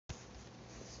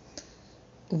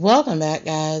Welcome back,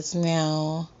 guys.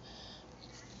 Now,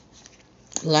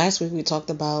 last week we talked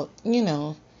about,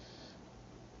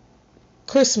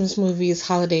 Christmas movies,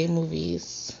 holiday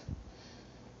movies.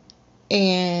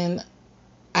 And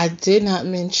I did not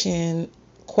mention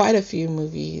quite a few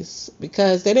movies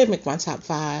because they didn't make my top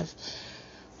 5.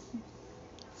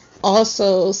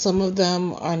 Also, some of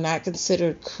them are not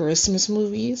considered Christmas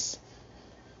movies,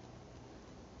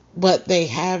 but they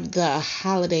have the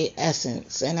holiday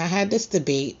essence. And I had this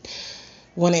debate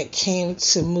when it came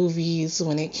to movies,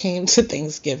 when it came to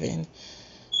Thanksgiving,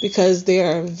 because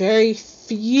there are very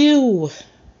few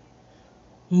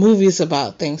movies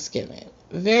about Thanksgiving.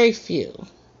 Very few.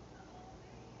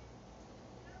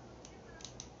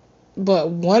 But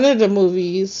one of the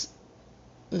movies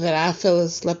that I feel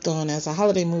is slept on as a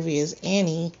holiday movie is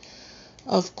Annie,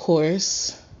 of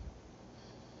course.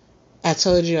 I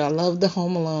told you I love the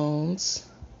Home Alones.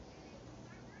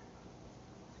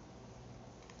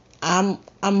 I'm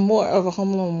more of a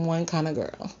Home Alone 1 kind of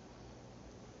girl.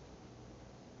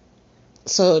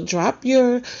 So drop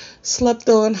your slept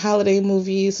on holiday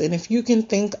movies, and if you can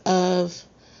think of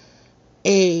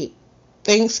a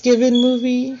Thanksgiving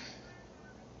movie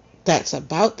that's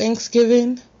about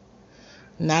Thanksgiving,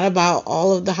 not about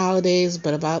all of the holidays,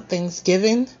 but about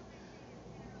Thanksgiving,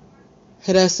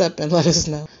 hit us up and let us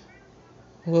know.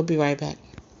 We'll be right back.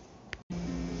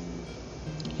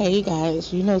 Hey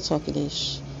guys, Talking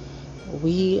Ish.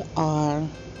 We are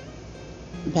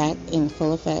back in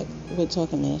full effect with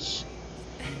Talking Ish,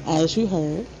 as you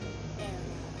heard.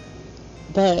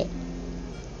 But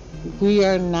we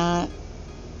are not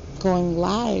going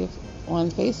live on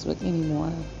Facebook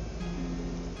anymore.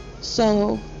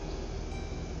 So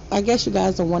I guess you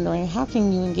guys are wondering, how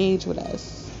can you engage with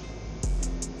us?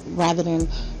 Rather than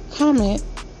comment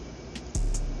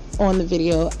on the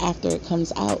video after it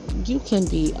comes out, you can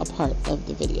be a part of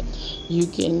the video. You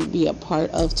can be a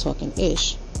part of Talking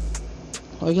Ish.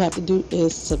 All you have to do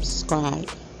is subscribe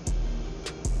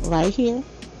right here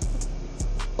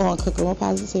on Cooking with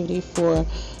Positivity for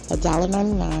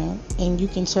 $1.99, and you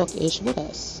can talk ish with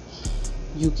us.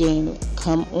 You can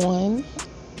come on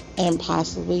and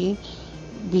possibly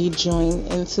be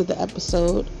joined into the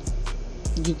episode.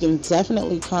 You can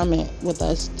definitely comment with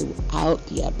us throughout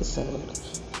the episode,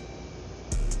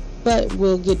 but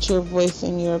we'll get your voice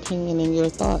and your opinion and your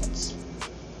thoughts.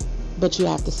 But you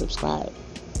have to subscribe.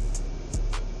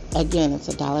 Again, it's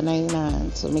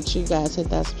 $1.99, so make sure you guys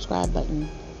hit that subscribe button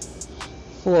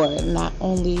for not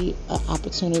only an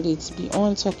opportunity to be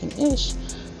on Talking Ish,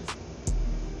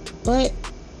 but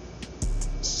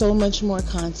so much more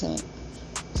content,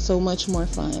 so much more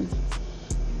fun,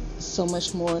 so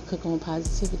much more Cooking with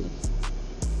Positivity,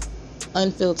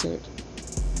 unfiltered.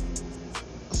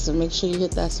 So make sure you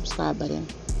hit that subscribe button.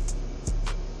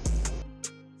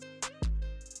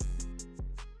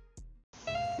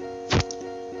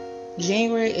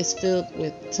 January is filled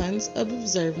with tons of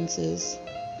observances,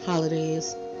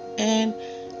 holidays, and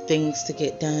things to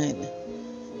get done.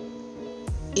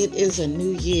 It is a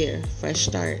new year, fresh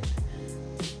start.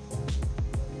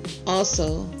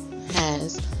 Also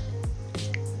has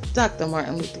Dr.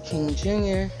 Martin Luther King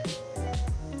Jr.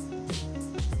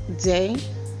 Day,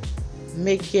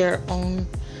 Make Your Own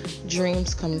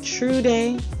Dreams Come True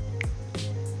Day,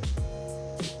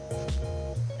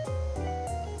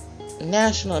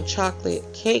 National Chocolate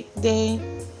Cake Day,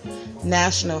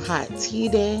 National Hot Tea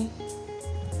Day,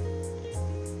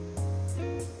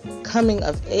 Coming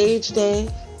of Age Day,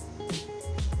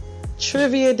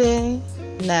 Trivia Day,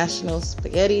 National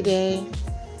Spaghetti Day,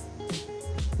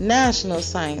 National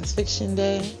Science Fiction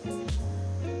Day,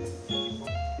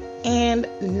 and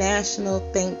National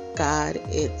Thank God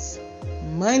It's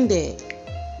Monday.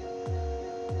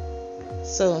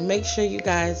 So make sure you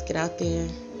guys get out there,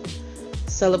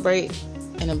 celebrate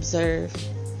and observe,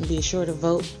 and be sure to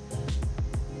vote,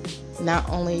 not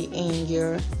only in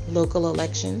your local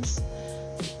elections,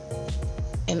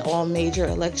 in all major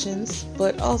elections,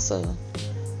 but also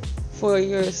for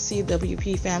your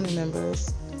CWP family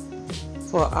members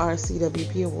for our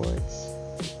CWP Awards.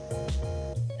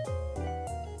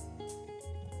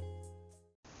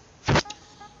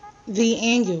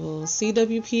 The annual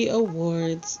CWP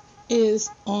Awards is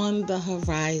on the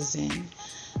horizon.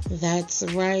 That's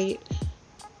right.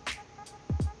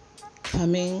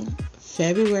 Coming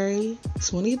February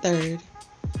 23rd,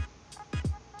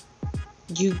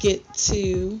 you get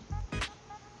to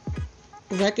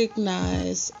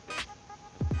recognize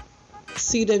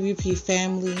CWP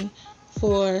family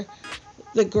for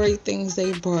the great things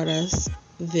they brought us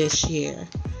this year.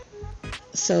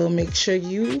 So make sure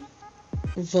you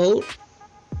vote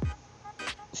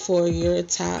for your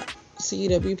top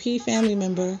CWP family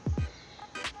member,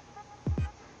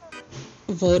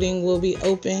 voting will be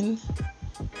open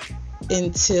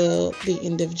until the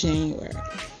end of January.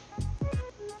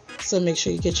 So make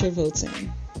sure you get your votes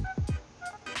in.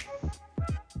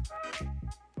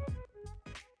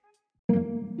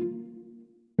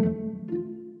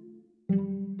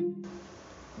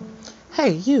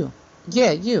 Hey, you.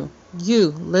 Yeah, you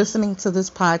listening to this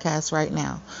podcast right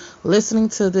now, listening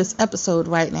to this episode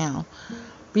right now.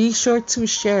 Be sure to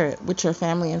share it with your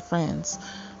family and friends.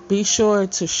 Be sure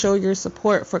to show your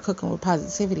support for Cooking with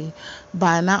Positivity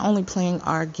by not only playing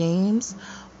our games,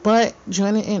 but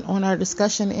joining in on our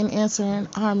discussion and answering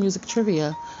our music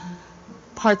trivia,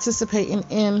 participating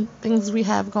in things we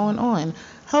have going on.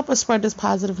 Help us spread this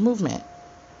positive movement.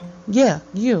 Yeah,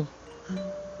 you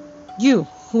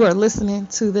who are listening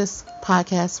to this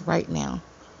podcast right now,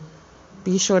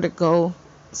 be sure to go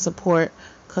support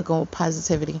Cooking with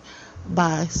Positivity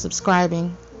by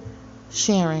subscribing,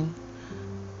 sharing,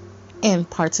 and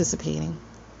participating.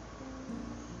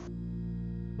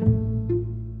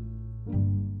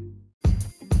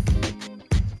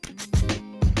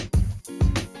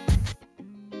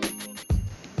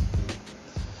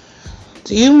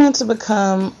 Do you want to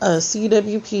become a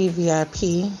CWP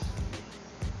VIP?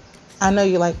 I know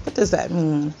you're like, what does that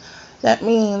mean? That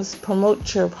means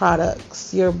promote your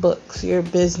products, your books, your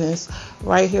business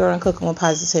right here on Cooking with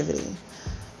Positivity.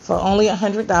 For only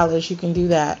 $100, you can do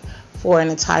that for an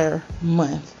entire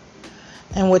month.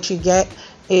 And what you get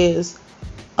is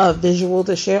a visual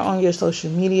to share on your social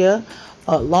media,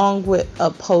 along with a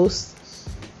post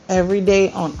every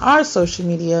day on our social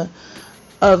media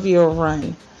of your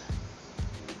run.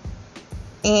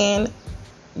 And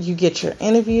you get your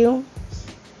interview,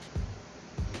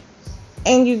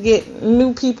 and you get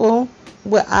new people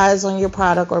with eyes on your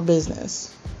product or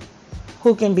business.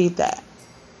 Who can beat that?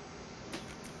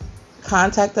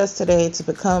 Contact us today to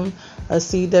become a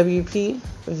CWP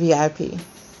VIP.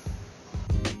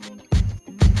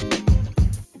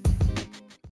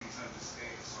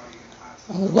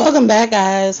 Welcome back,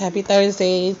 guys. Happy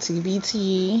Thursday,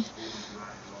 TBT.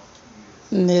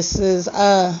 This is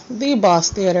the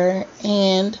Boss Theater,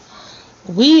 and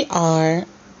we are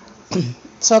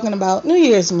talking about New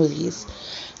Year's movies.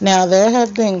 Now, there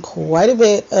have been quite a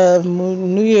bit of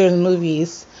New Year's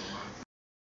movies.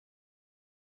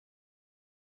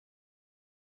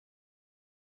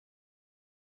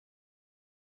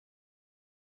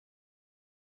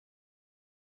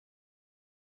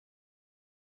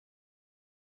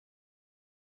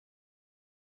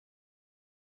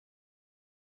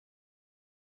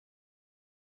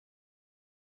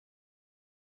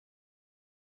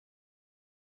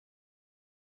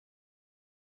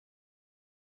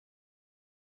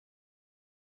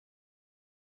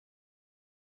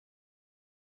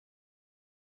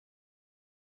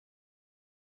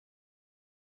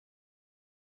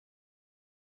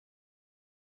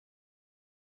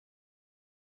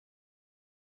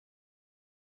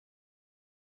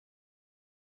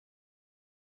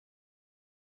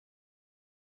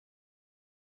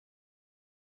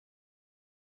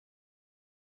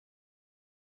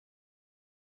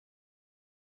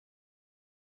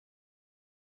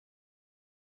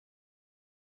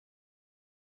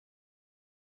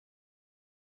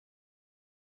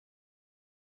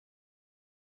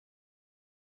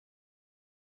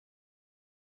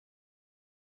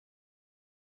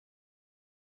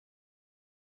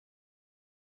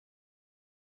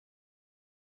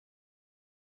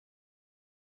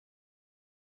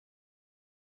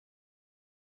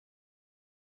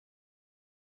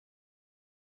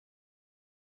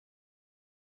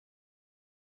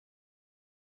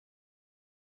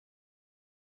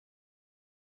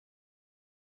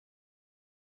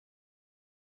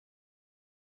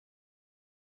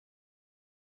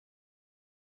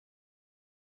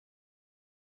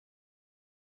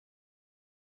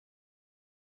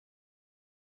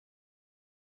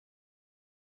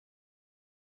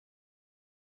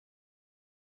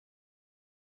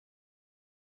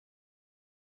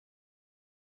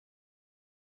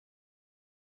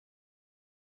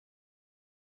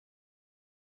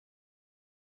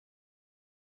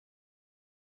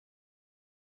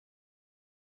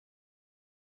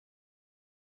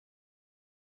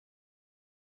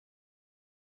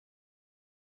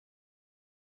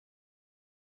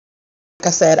 Like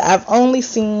I said, I've only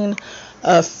seen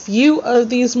a few of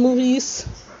these movies,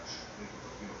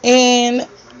 and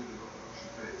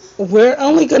we're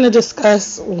only going to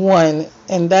discuss one,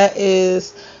 and that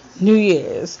is New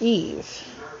Year's Eve,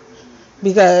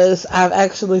 because I've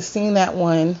actually seen that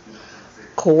one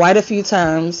quite a few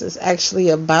times. It's actually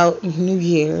about New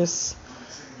Year's,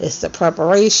 It's the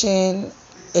preparation.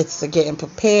 It's the getting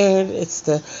prepared. It's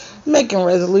the making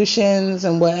resolutions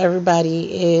and what everybody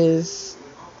is,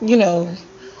 you know,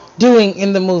 doing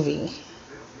in the movie,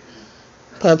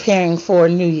 preparing for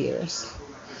New Year's.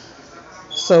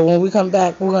 So when we come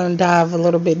back, we're going to dive a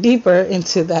little bit deeper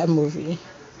into that movie.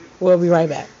 We'll be right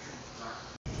back.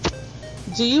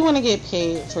 Do you want to get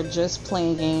paid for just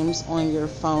playing games on your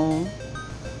phone?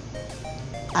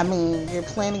 I mean, you're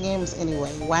playing games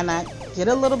anyway. Why not get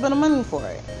a little bit of money for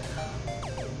it?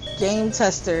 Game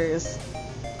testers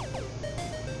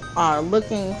are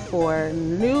looking for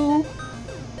new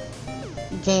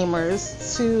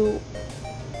gamers to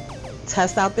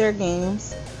test out their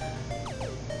games,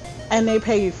 and they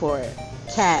pay you for it.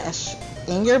 Cash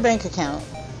in your bank account.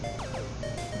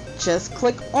 Just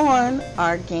click on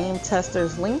our game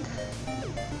testers link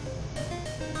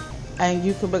and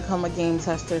you can become a game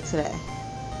tester today.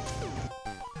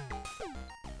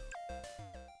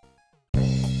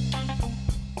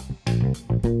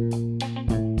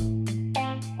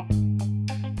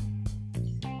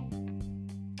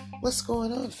 What's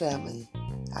going on, family?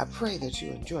 I pray that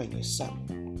you're enjoying your summer.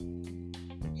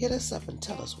 Hit us up and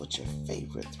tell us what's your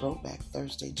favorite Throwback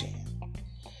Thursday jam.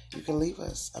 You can leave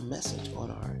us a message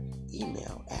on our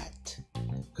email at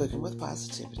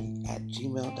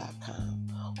cookingwithpositivity@gmail.com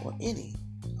or any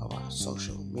of our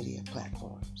social media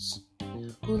platforms.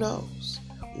 Who knows?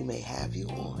 We may have you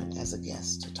on as a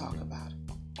guest to talk about it.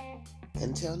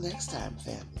 Until next time,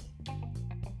 family.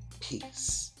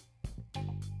 Peace.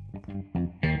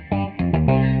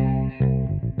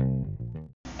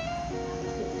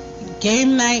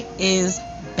 Game night is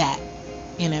back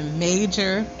in a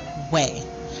major way.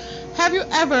 Have you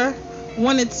ever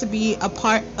wanted to be a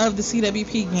part of the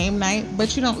CWP game night,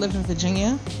 but you don't live in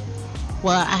Virginia?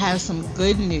 Well, I have some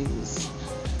good news.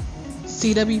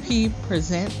 CWP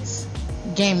presents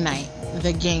Game Night,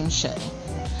 the game show.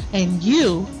 And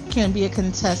you can be a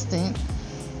contestant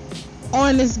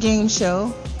on this game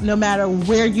show no matter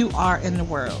where you are in the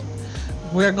world.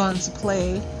 We're going to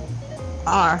play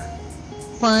our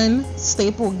fun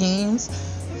staple games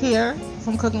here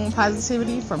from Cooking with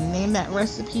Positivity, from Name That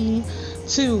Recipe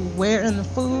to Where in the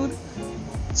Food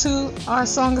to our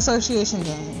song association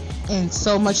game and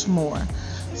so much more.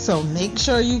 So make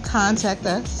sure you contact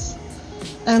us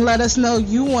and let us know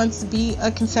you want to be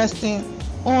a contestant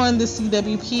on the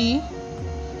CWP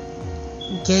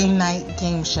Game Night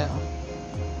Game Show.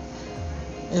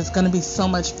 It's going to be so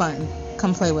much fun.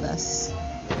 Come play with us.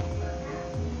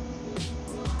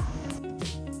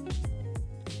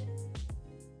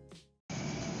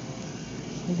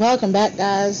 Welcome back,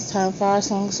 guys. Time for our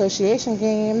song association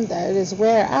game. That is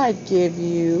where I give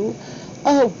you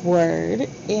a word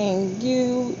and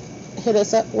you hit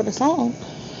us up with a song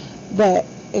that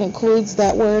includes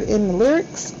that word in the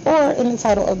lyrics or in the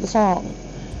title of the song.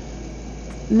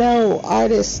 No,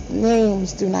 artist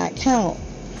names do not count.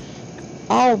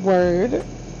 Our word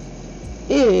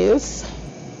is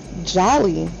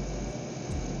jolly.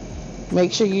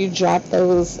 Make sure you drop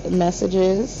those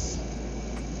messages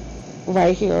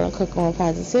right here on Cooking with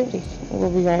Positivity.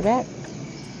 We'll be right back.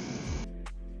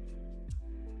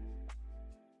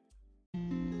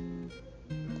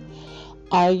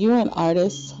 Are you an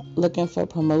artist looking for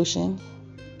promotion?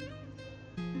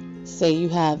 Say you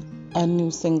have a new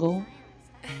single,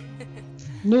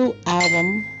 new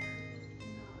album,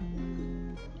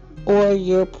 or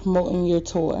you're promoting your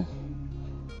tour.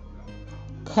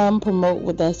 Come promote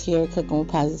with us here at Cooking with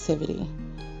Positivity.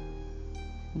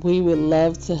 We would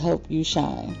love to help you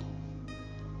shine.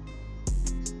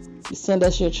 You send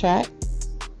us your track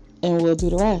and we'll do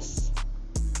the rest.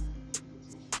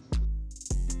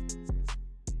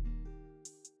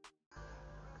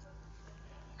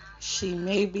 She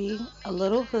may be a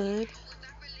little hood.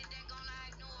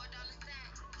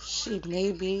 She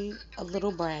may be a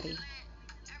little bratty.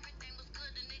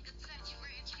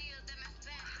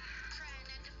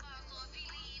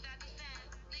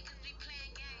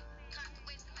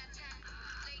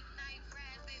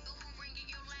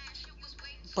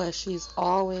 But she's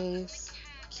always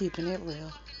keeping it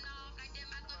real.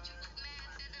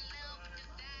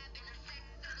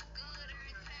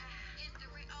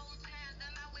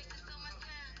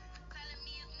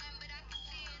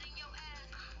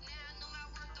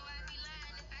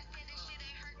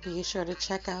 Be sure to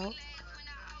check out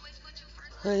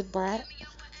Hood Brat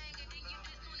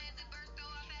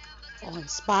on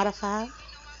Spotify,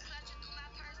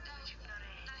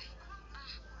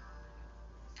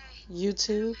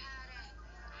 YouTube,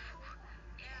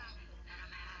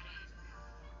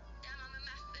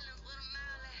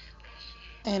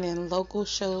 and in local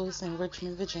shows in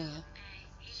Richmond, Virginia.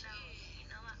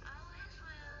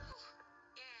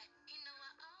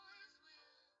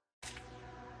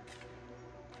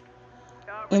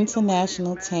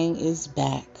 International Tang is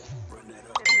back.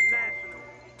 International.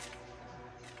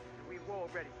 We war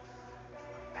ready.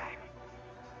 Back.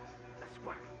 Let's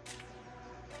work.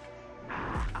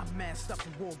 I'm masked up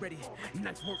and war ready.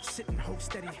 Nice work sitting, hold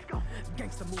steady.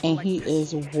 Gangsta move And like he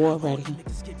this. is war All ready. you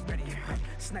niggas get ready.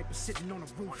 Sniper sitting on the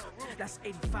roof. That's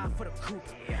 85 for the coupe.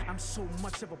 I'm so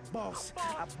much of a boss.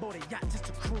 I bought a yacht just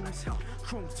to cruise.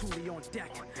 Chrome Thule on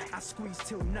deck. I squeeze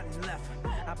till nothing left.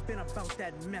 I've been about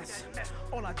that mess.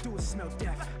 All I do is smell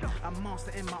death. I'm a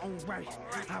monster in my own right.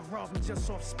 I rob him just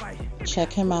off spite.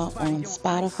 Check him out on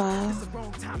Spotify, It's the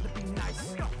wrong time to be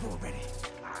nice. War ready.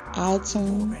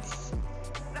 iTunes,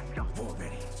 War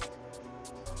ready.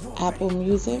 Apple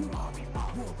Music, War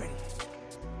ready.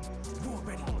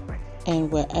 War ready.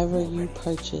 and wherever you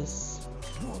purchase.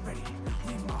 War ready.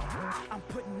 I'm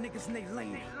putting niggas in they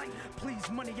lane. Please,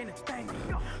 money ain't a thing.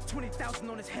 20,000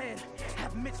 on his head.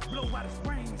 Have Mitch blow out his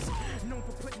brains. Known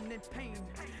for putting in pain.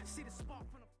 See the spark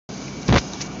from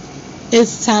the...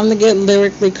 It's time to get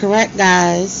lyrically correct,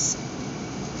 guys.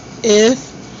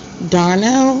 If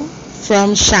Darnell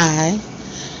from Shy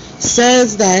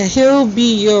says that he'll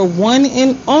be your one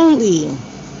and only,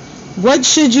 what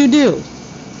should you do?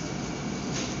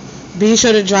 Be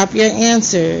sure to drop your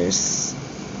answers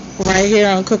right here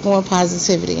on Cooking with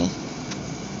Positivity.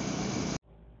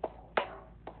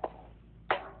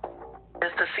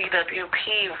 It's the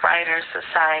CWP Writers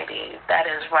Society. That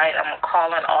is right. I'm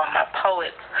calling all my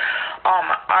poets, all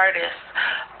my artists,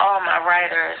 all my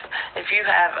writers. If you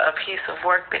have a piece of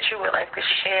work that you would like to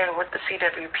share with the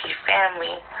CWP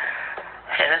family,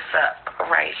 hit us up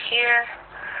right here,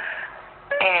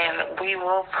 and we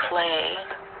will play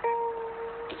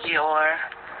your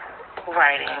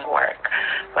writing work,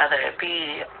 whether it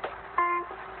be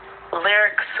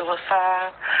lyrics to a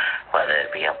song, whether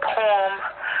it be a poem,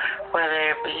 whether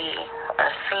it be a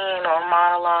scene or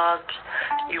monologue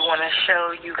you want to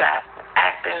show you got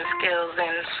acting skills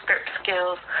and script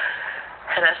skills,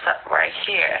 hit us up right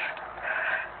here,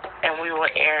 and we will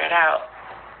air it out.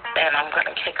 And I'm going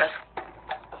to kick us.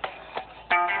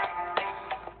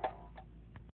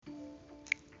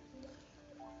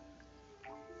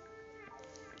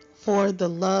 For the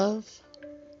love,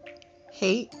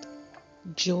 hate,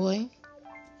 joy,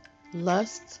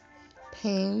 lust,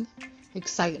 pain,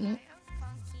 excitement,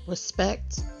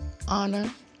 respect,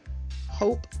 honor,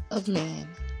 hope of man.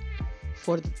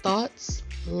 For the thoughts,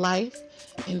 life,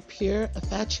 and pure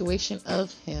infatuation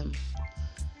of him.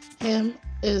 Him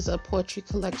is a poetry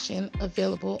collection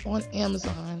available on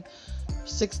Amazon,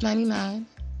 $6.99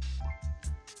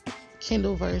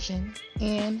 Kindle version,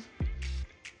 and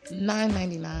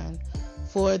 $9.99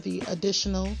 for the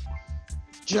additional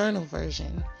journal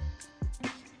version.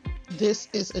 This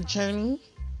is a journey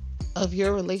of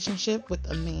your relationship with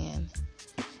a man.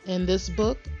 In this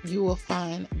book, you will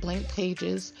find blank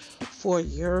pages for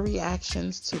your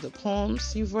reactions to the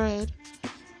poems you've read,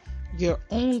 your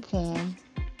own poem,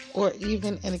 or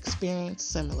even an experience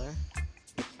similar.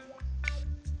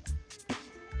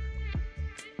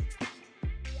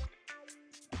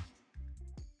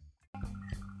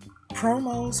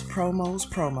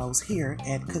 Promos here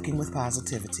at Cooking with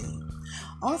Positivity.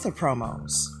 Author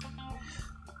promos.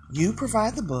 You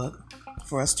provide the book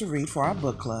for us to read for our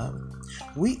book club.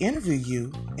 We interview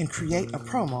you and create a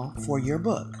promo for your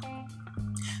book.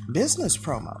 Business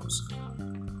promos.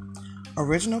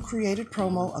 Original created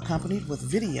promo accompanied with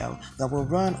video that will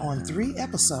run on 3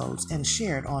 episodes and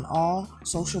shared on all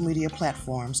social media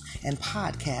platforms and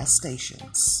podcast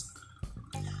stations.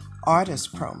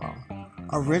 Artist promo.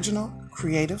 Original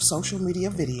creative social media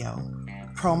video.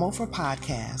 Promo for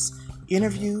podcasts.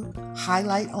 Interview,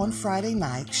 highlight on Friday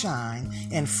Night Shine,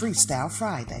 and Freestyle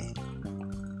Friday.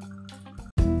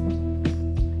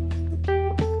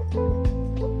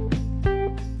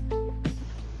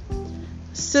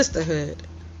 Sisterhood.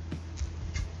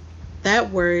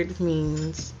 That word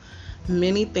means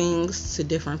many things to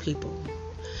different people.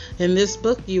 In this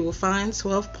book, you will find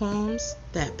 12 poems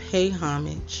that pay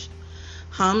homage.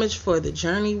 Homage for the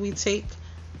journey we take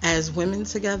as women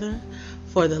together,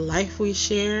 for the life we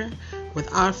share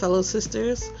with our fellow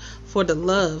sisters, for the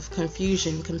love,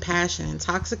 confusion, compassion, and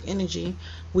toxic energy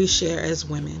we share as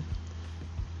women.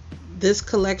 This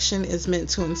collection is meant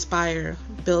to inspire,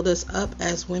 build us up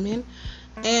as women,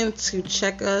 and to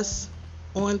check us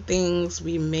on things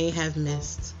we may have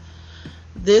missed.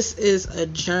 This is a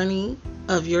journey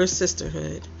of your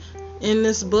sisterhood. In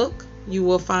this book, you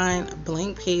will find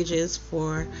blank pages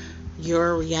for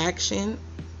your reaction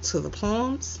to the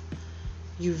poems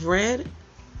you've read,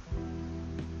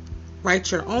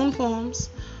 write your own poems,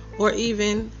 or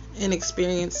even an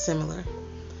experience similar.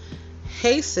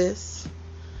 Hey sis,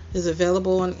 is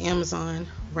available on Amazon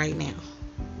right now.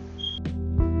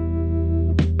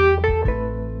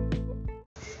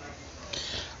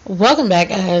 Welcome back,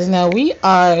 guys. Now we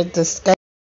are discussing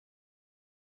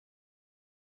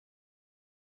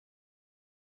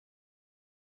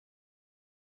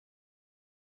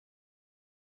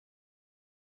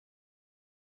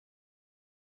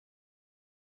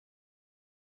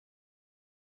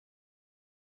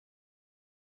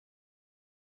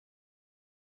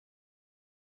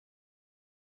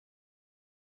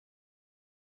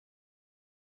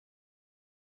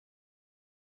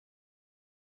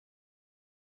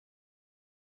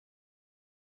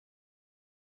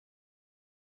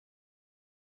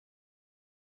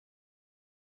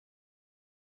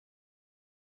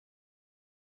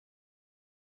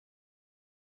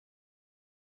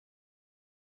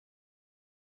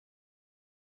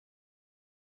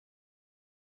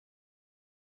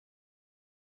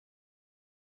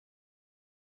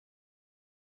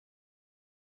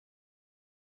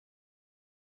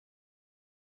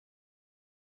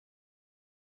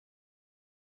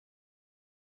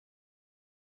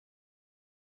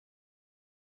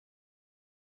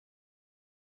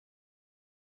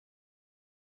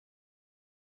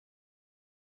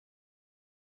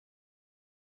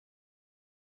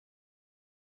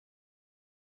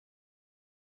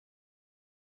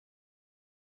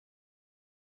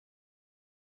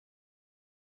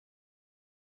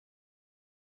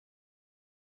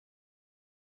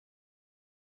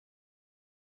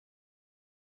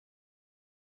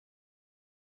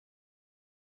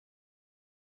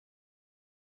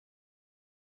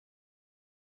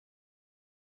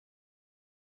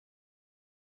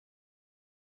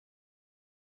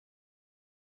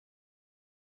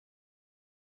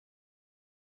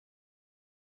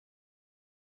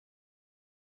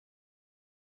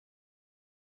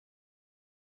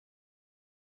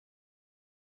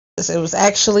it was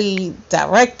actually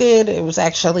directed, it was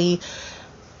actually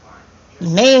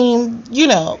named,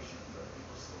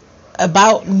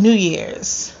 about New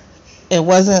Year's. It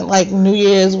wasn't like New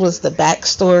Year's was the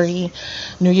backstory,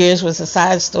 New Year's was the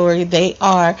side story. They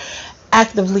are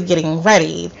actively getting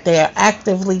ready. They are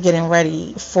actively getting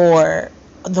ready for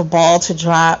the ball to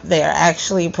drop. They are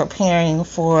actually preparing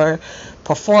for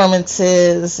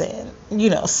performances and,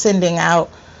 sending out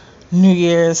New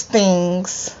Year's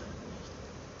things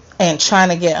and trying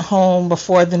to get home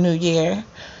before the new year.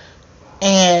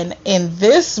 And in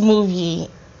this movie,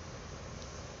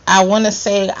 I want to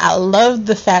say I love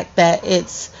the fact that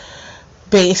it's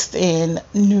based in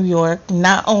New York,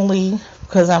 not only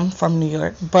because I'm from New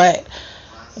York, but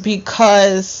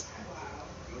because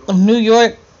New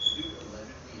York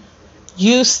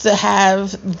used to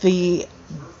have the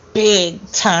big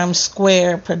Times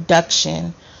Square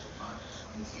production,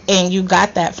 and you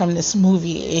got that from this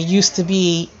movie. It used to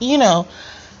be,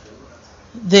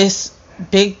 this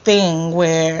big thing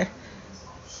where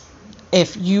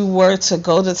if you were to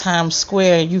go to Times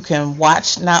Square, you can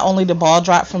watch not only the ball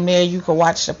drop from there, you can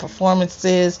watch the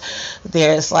performances.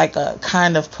 There's like a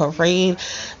kind of parade.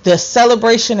 The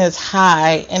celebration is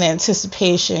high in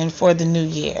anticipation for the new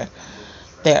year.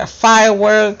 There are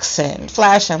fireworks and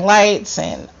flashing lights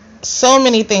and so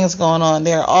many things going on.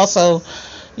 There are also,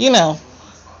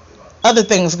 other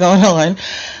things going on.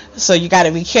 So you got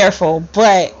to be careful.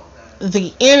 But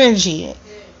the energy,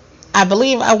 I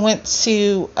believe I went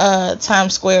to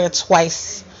Times Square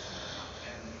twice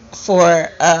for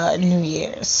New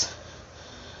Year's.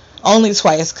 Only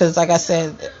twice, because like I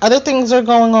said, other things are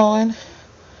going on.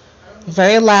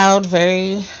 Very loud,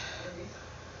 very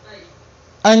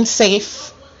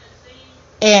unsafe.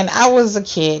 And I was a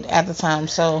kid at the time,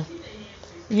 so,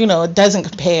 it doesn't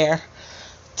compare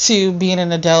to being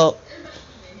an adult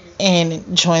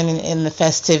and joining in the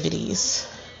festivities.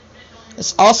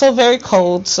 It's also very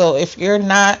cold, so if you're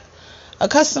not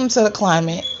accustomed to the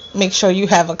climate, make sure you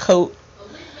have a coat.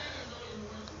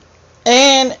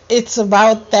 And it's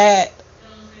about that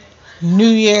New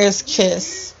Year's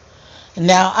kiss.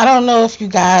 Now, I don't know if you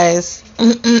guys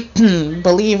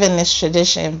believe in this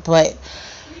tradition, but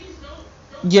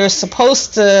you're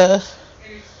supposed to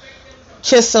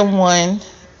kiss someone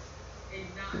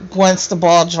once the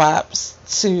ball drops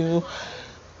to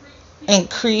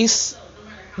increase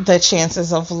the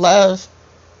chances of love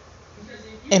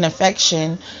and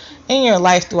affection in your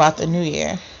life throughout the new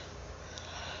year.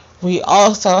 We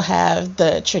also have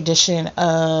the tradition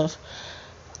of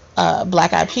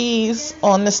black eyed peas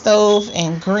on the stove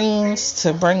and greens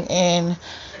to bring in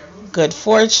good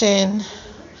fortune,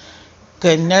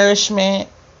 good nourishment,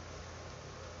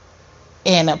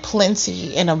 and a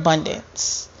plenty and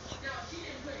abundance.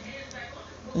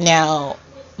 Now,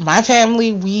 My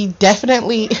family, we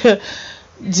definitely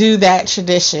do that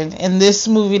tradition. In this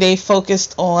movie, they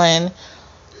focused on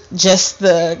just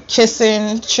the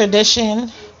kissing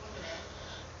tradition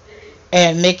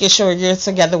and making sure you're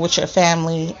together with your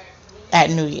family at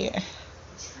New Year.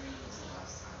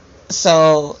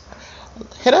 So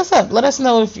hit us up. Let us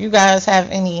know if you guys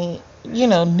have any,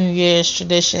 New Year's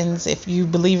traditions, if you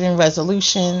believe in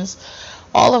resolutions,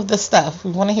 all of the stuff.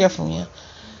 We want to hear from you.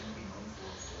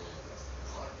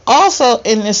 Also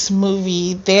in this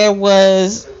movie, there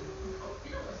was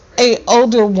a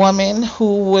older woman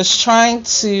who was trying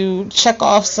to check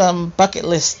off some bucket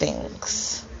list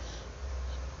things.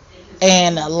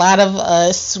 And a lot of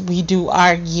us, we do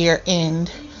our year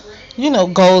end,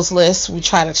 goals list. We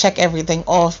try to check everything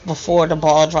off before the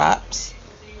ball drops.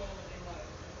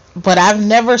 But I've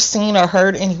never seen or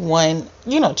heard anyone,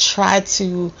 try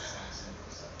to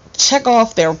check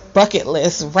off their bucket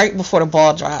list right before the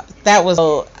ball drops. I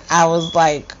was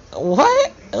like,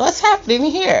 what? What's happening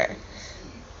here?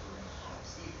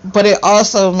 But it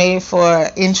also made for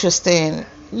an interesting,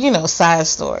 side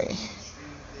story.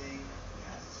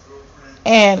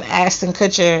 And Ashton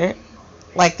Kutcher,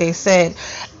 like they said,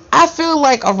 I feel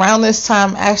like around this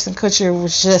time Ashton Kutcher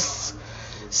was just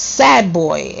sad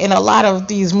boy in a lot of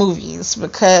these movies,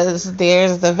 because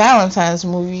there's the Valentine's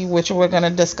movie, which we're going to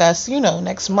discuss,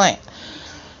 next month,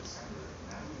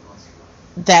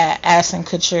 that Ashton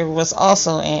Kutcher was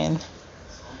also in.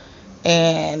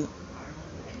 And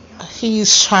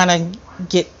he's trying to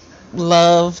get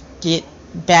love, get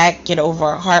back, get over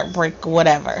a heartbreak,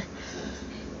 whatever.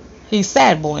 He's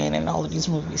sad boying in all of these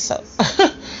movies, so.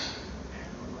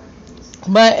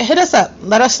 But hit us up.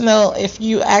 Let us know if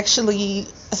you actually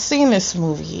seen this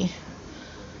movie,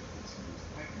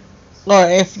 or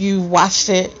if you watched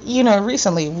it,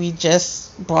 recently. We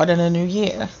just brought in a new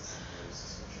year.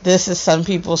 This is some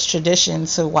people's tradition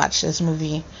to watch this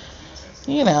movie,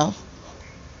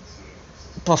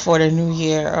 before the new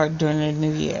year or during the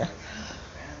new year.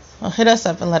 Well, hit us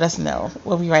up and let us know.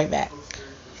 We'll be right back.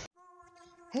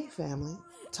 Hey family,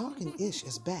 Talking Ish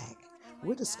is back.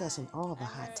 We're discussing all the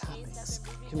hot topics,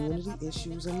 community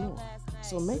issues, and more.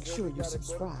 So make sure you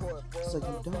subscribe so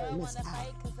you don't miss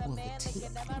out on the tea.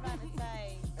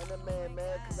 And the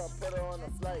man, cause I put her on a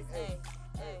flight. Hey,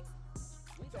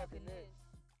 we talking this.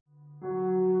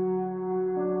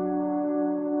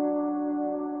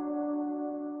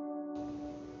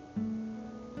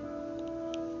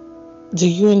 Do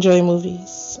you enjoy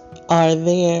movies? Are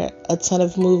there a ton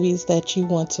of movies that you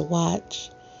want to watch,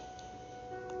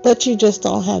 but you just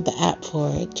don't have the app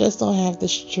for it, just don't have the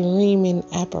streaming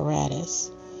apparatus?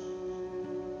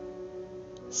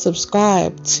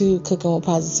 Subscribe to Cooking with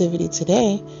Positivity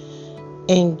today,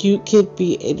 and you could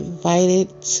be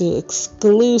invited to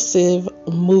exclusive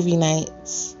movie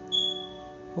nights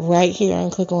right here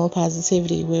on Cooking with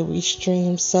Positivity, where we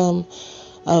stream some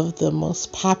of the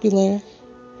most popular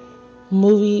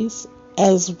movies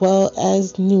as well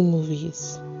as new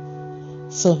movies.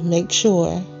 So make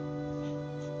sure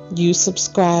you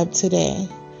subscribe today,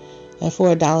 and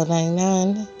for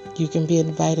 $1.99 you can be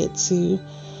invited to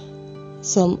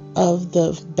some of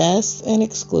the best and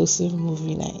exclusive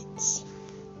movie nights.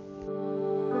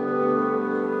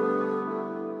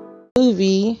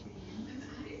 Movie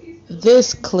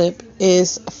this clip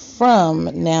is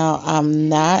from, now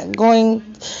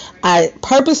I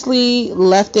purposely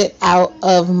left it out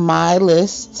of my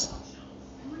list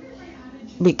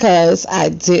because I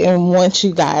didn't want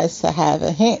you guys to have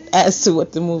a hint as to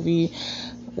what the movie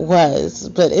was.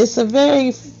 But it's a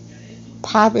very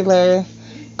popular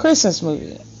Christmas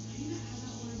movie.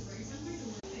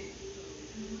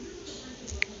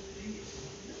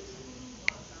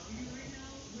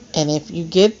 And if you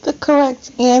get the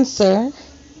correct answer,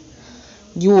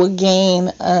 you will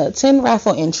gain 10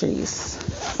 raffle entries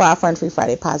for our Fun Free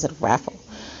Friday Positive raffle.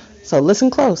 So listen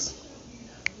close.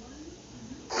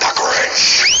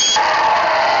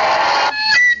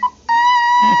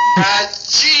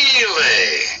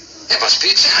 Chile. It must be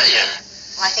Italian.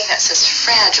 Well, I think that says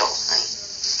fragile.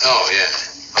 Oh, yeah.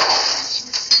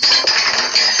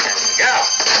 There we go.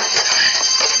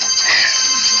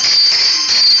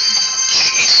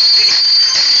 Jeez.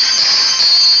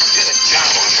 Did a job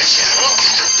on this, you know?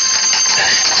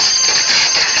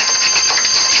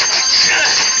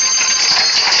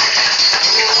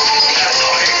 That's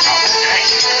all you're talking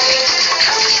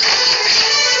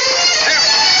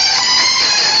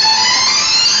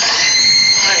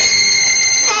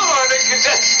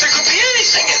there could be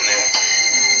anything in there.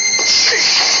 Jeez.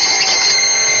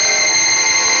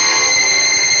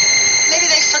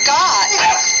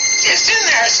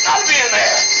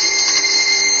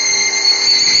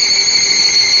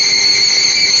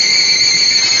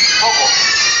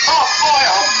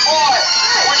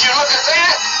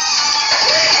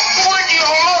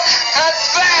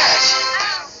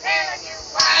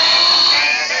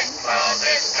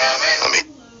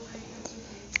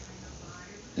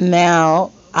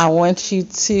 Now, I want you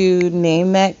to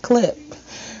name that clip.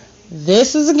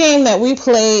 This is a game that we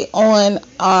play on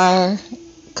our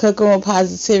Cooking with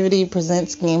Positivity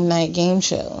Presents Game Night game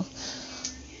show.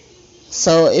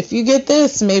 So if you get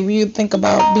this, maybe you think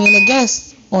about being a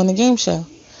guest on the game show.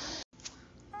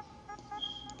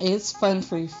 It's Fun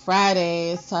Free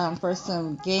Friday. It's time for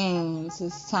some games.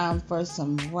 It's time for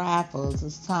some raffles.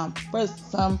 It's time for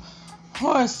some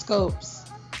horoscopes.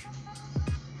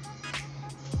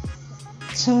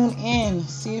 Tune in,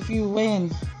 see if you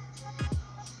win,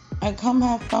 and come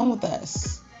have fun with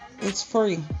us. It's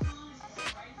free.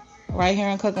 Right here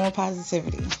on Cooking with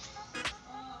Positivity.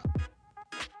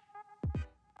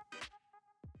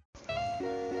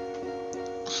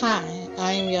 Hi,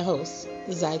 I am your host,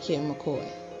 Zykia McCoy.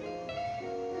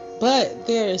 But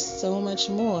there is so much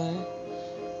more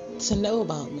to know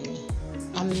about me.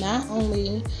 I'm not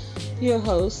only your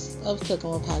host of Cooking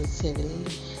with Positivity,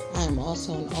 I am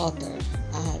also an author.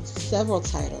 I have several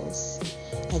titles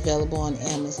available on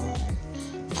Amazon.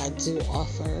 I do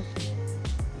offer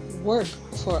work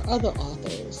for other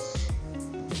authors,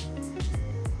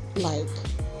 like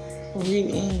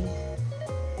reading,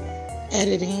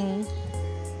 editing,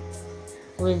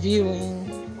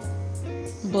 reviewing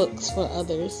books for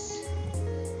others,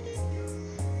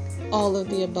 all of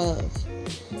the above.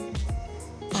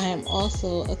 I am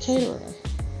also a caterer.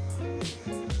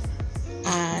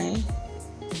 I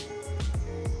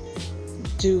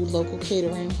do local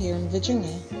catering here in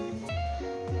Virginia.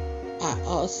 I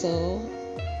also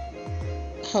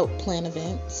help plan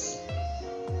events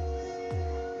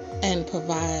and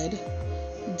provide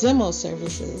demo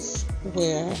services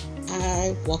where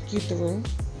I walk you through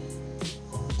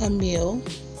a meal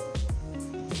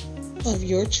of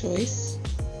your choice,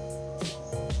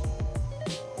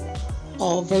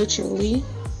 all virtually,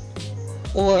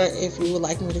 or if you would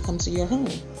like me to come to your home.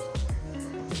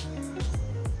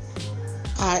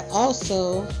 I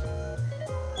also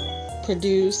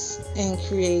produce and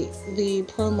create the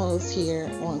promos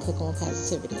here on Cooking with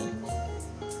Positivity.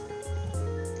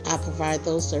 I provide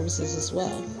those services as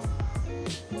well.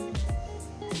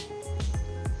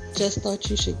 Just thought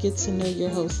you should get to know your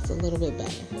host a little bit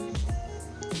better.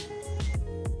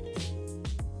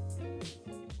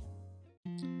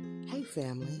 Hey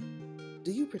family,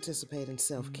 do you participate in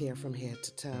self-care from head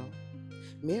to toe?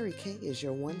 Mary Kay is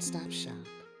your one-stop shop.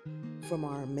 From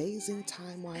our amazing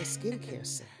time-wise skincare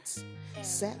sets,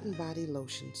 satin body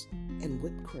lotions and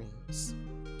whipped creams,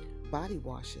 body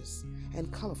washes,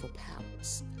 and colorful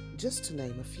palettes, just to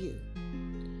name a few.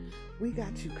 We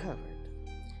got you covered.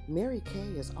 Mary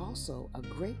Kay is also a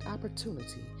great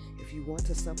opportunity if you want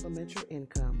to supplement your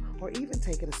income or even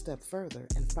take it a step further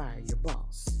and fire your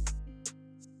boss.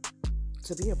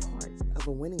 To be a part of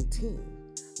a winning team,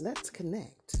 let's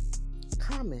connect.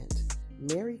 Comment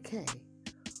Mary Kay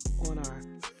on our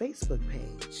Facebook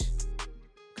page,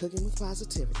 Cooking with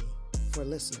Positivity, for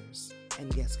listeners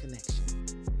and guest connection.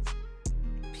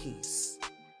 Peace.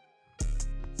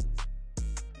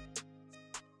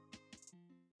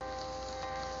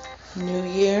 New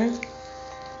year,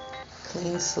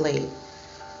 clean slate.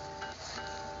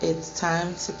 It's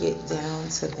time to get down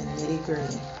to the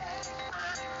nitty-gritty.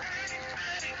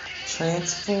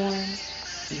 Transform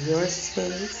your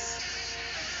space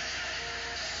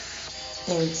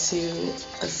into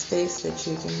a space that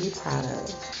you can be proud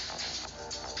of.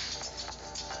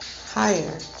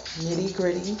 Hire Nitty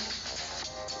Gritty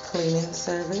cleaning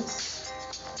service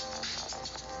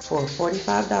for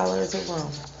 $45 a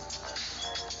room.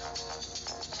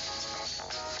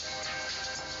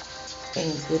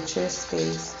 And get your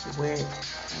space where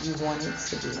you want it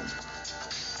to be.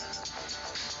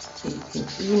 You can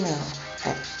email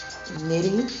at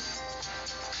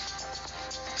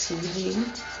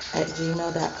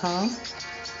nittytg@gmail.com.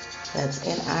 That's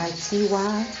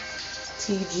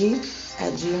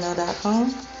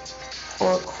NITYTG@gmail.com.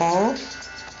 Or call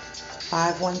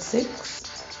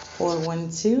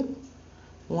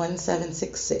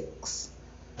 516-412-1766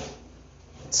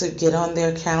 to get on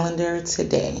their calendar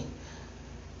today.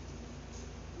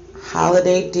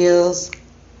 Holiday deals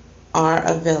are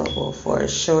available for a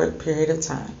short period of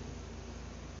time.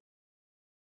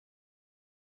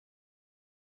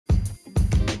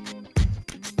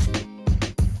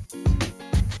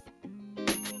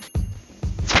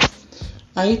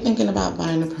 Are you thinking about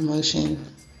buying a promotion,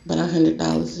 but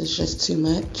 $100 is just too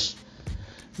much?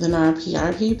 Then our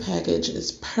PRP package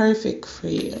is perfect for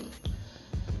you.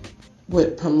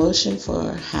 With promotion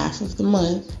for half of the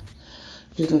month,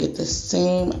 you can get the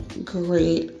same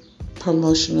great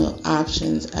promotional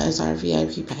options as our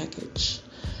VIP package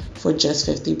for just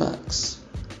 $50.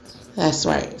 That's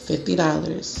right,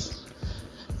 $50.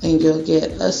 and you'll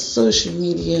get a social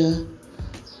media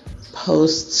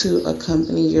post to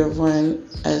accompany your run,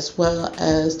 as well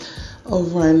as a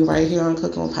run right here on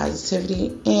Cooking with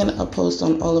Positivity, and a post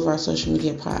on all of our social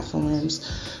media platforms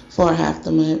for half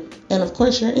the month, and of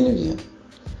course your interview.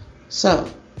 So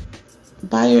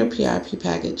buy your PRP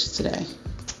package today.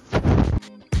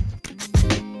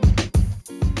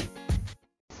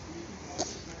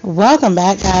 Welcome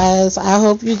back, guys. I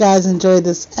hope you guys enjoyed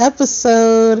this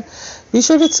episode. Be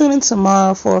sure to tune in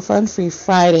tomorrow for a Fun Free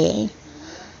Friday.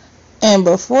 And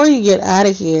before you get out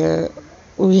of here,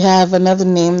 we have another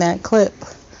Name That clip.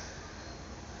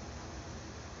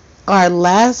 Our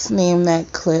last Name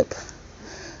That clip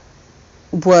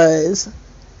was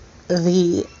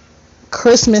the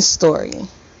Christmas Story.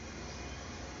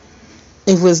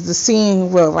 It was the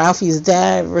scene where Ralphie's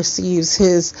dad receives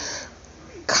his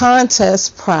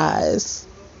contest prize,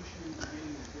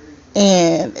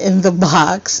 and in the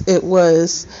box it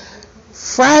was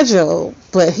fragile,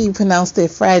 but he pronounced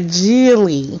it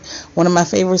fragile. One of my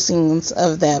favorite scenes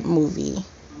of that movie.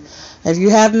 If you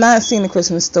have not seen The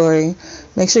Christmas Story,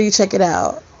 make sure you check it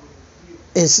out.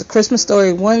 It's The Christmas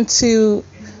Story 1, 2,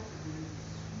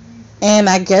 and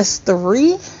I guess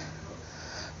 3,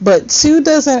 but 2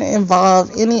 doesn't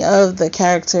involve any of the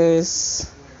characters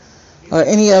or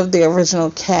any of the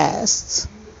original cast.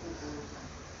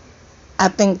 I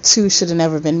think 2 should have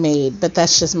never been made, but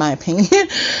that's just my opinion.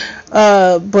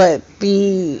 But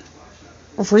the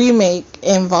remake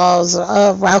involves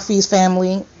Ralphie's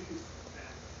family,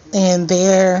 and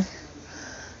they're,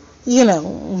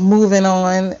 moving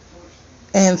on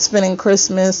and spending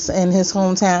Christmas in his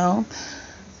hometown.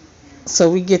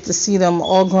 So we get to see them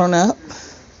all grown up.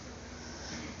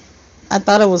 I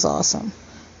thought it was awesome.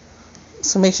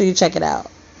 So make sure you check it out.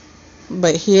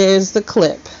 But here's the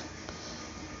clip.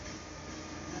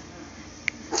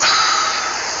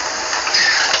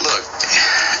 Look,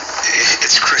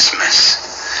 it's Christmas.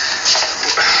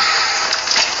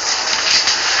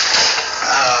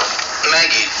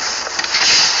 Maggie,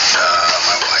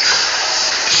 my wife,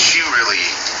 she really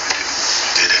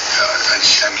did it.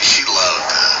 She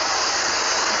loved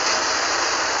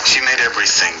she made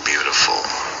everything beautiful.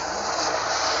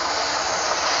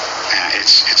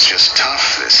 It's just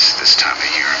tough this time of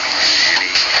year. I mean,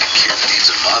 any kid needs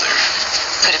a mother.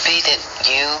 Could it be that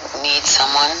you need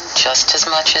someone just as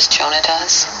much as Jonah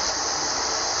does?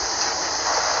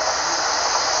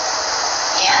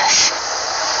 Yes.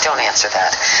 Don't answer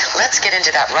that. Let's get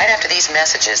into that right after these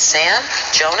messages. Sam,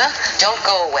 Jonah, don't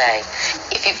go away.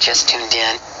 If you've just tuned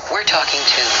in, we're talking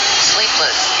to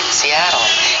Sleepless in Seattle,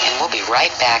 and we'll be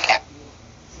right back.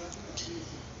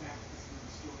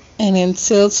 And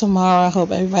until tomorrow, I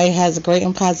hope everybody has a great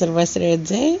and positive rest of their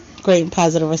day, great and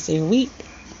positive rest of your week.